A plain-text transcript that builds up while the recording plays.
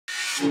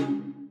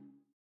Oh,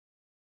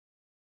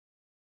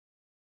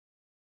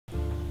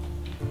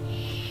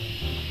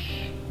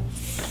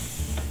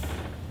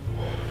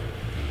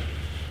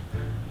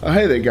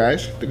 hey there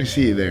guys, good to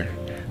see you there.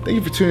 Thank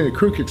you for tuning in to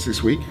QrewKicks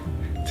this week.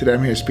 Today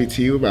I'm here to speak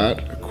to you about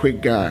a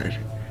quick guide.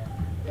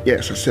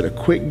 Yes, I said a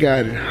quick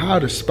guide on how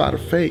to spot a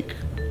fake.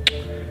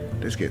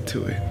 Let's get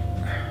to it.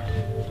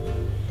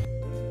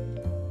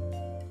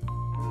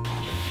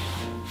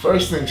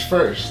 First things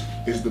first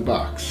is the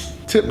box.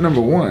 Tip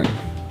number one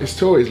is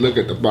to always look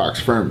at the box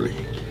firmly.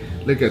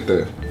 Look at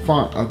the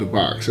font of the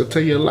box. It'll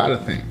tell you a lot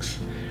of things.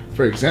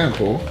 For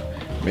example,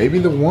 maybe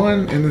the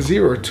 1 and the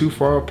 0 are too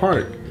far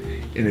apart.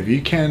 And if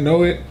you can't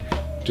know it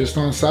just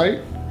on sight,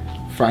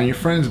 find your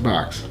friend's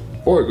box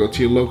or go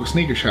to your local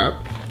sneaker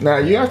shop. Now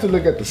you have to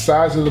look at the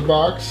size of the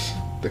box,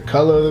 the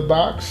color of the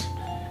box,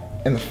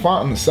 and the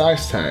font on the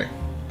size tag.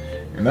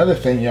 Another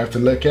thing you have to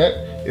look at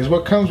is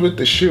what comes with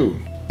the shoe.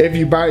 If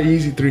you buy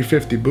Yeezy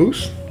 350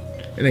 Boost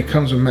and it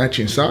comes with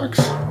matching socks,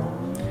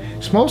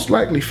 it's most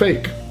likely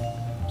fake.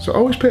 So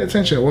always pay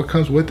attention to what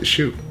comes with the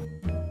shoe.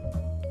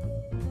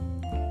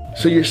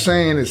 So you're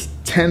saying it's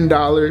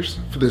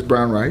 $10 for this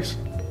brown rice?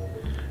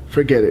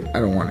 Forget it, I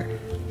don't want it.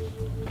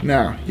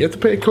 Now, you have to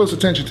pay close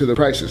attention to the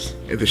prices.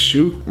 If the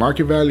shoe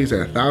market value is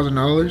at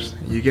 $1,000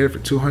 and you get it for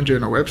 $200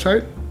 on a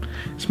website,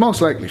 it's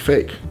most likely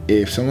fake.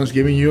 If someone's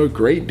giving you a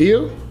great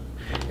deal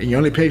and you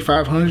only pay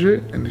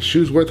 $500 and the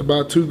shoe's worth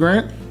about $2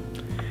 grand,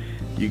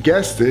 you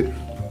guessed it,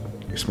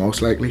 it's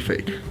most likely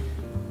fake.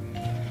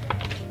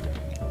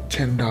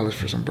 $10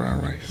 for some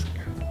brown rice.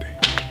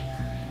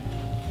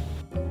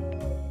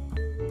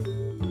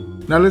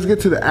 Now let's get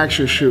to the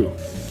actual shoe.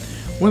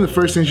 One of the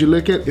first things you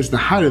look at is the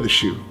height of the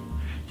shoe.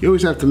 You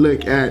always have to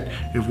look at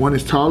if one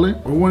is taller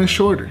or one is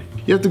shorter.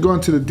 You have to go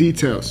into the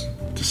details,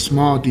 the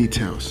small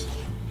details.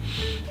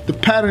 The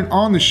pattern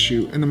on the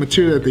shoe and the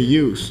material that they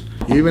use.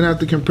 You even have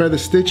to compare the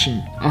stitching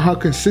on how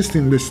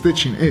consistent the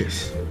stitching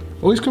is.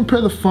 Always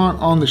compare the font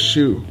on the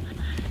shoe,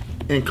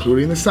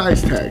 including the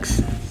size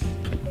tags.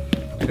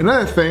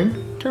 Another thing,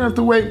 you kind of have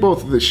to weight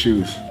both of the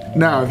shoes.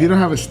 Now, if you don't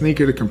have a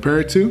sneaker to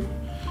compare it to,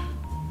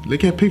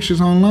 look at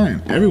pictures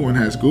online. Everyone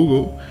has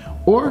Google.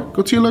 Or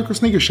go to your local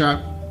sneaker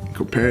shop and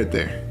compare it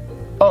there.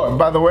 Oh, and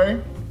by the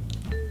way,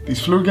 these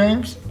flu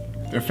games,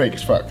 they're fake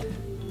as fuck.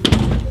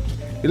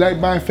 If you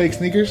like buying fake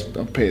sneakers,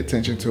 don't pay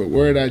attention to a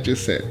word I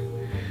just said.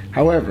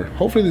 However,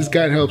 hopefully this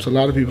guide helps a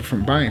lot of people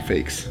from buying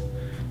fakes.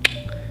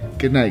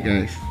 Good night,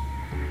 guys.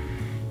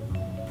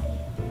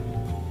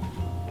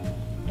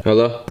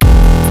 Hello?